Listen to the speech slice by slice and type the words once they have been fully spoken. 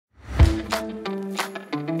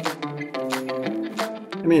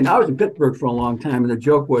I mean, I was in Pittsburgh for a long time, and the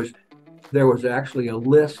joke was there was actually a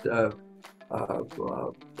list of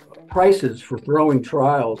prices for throwing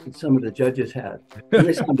trials that some of the judges had. And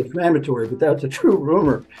they sound defamatory, but that's a true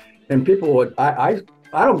rumor. And people would, I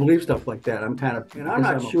don't believe stuff like that. I'm kind of, and I'm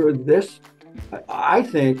not sure this. I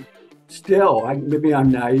think still, maybe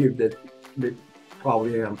I'm naive, that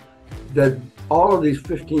probably am, that all of these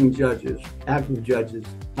 15 judges, active judges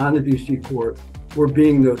on the DC court, were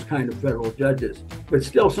being those kind of federal judges. But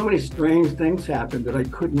still, so many strange things happened that I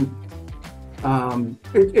couldn't,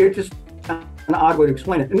 it just an odd way to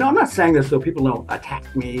explain it. No, I'm not saying this so people don't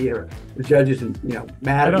attack me or the judges and,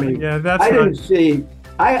 mad at me. Yeah, that's I didn't see,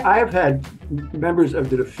 I've had members of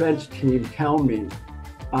the defense team tell me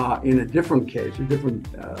in a different case, a different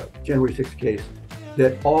January 6th case,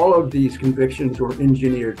 that all of these convictions were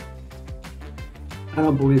engineered. I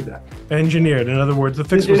don't believe that. Engineered, in other words, the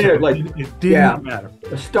fix was it didn't matter.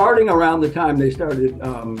 Starting around the time they started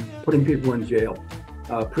putting people in jail,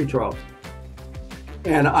 pre-trial.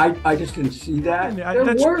 And I just didn't see that.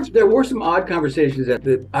 There were some odd conversations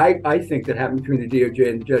that I think that happened between the DOJ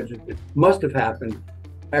and the judges. It must have happened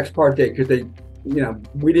ex parte because they,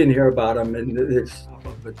 we didn't hear about them, and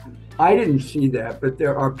but I didn't see that. But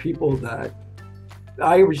there are people that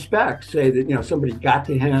I respect say that somebody got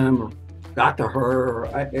to him or got to her,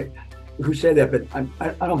 who say that, but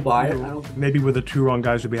I don't buy it. Maybe we're the two wrong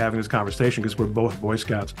guys to be having this conversation because we're both Boy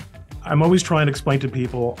Scouts. I'm always trying to explain to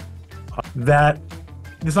people that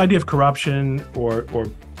this idea of corruption or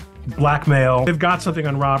blackmail, they've got something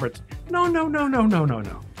on Roberts.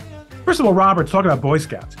 No. First of all, Roberts, talking about Boy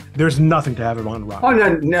Scouts, there's nothing to have him on Roberts.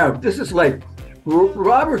 Oh, no. This is like,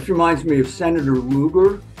 Roberts reminds me of Senator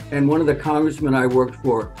Lugar and one of the congressmen I worked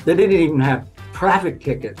for. They didn't even have traffic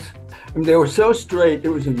tickets. I mean, they were so straight, it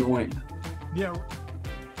was annoying. Yeah.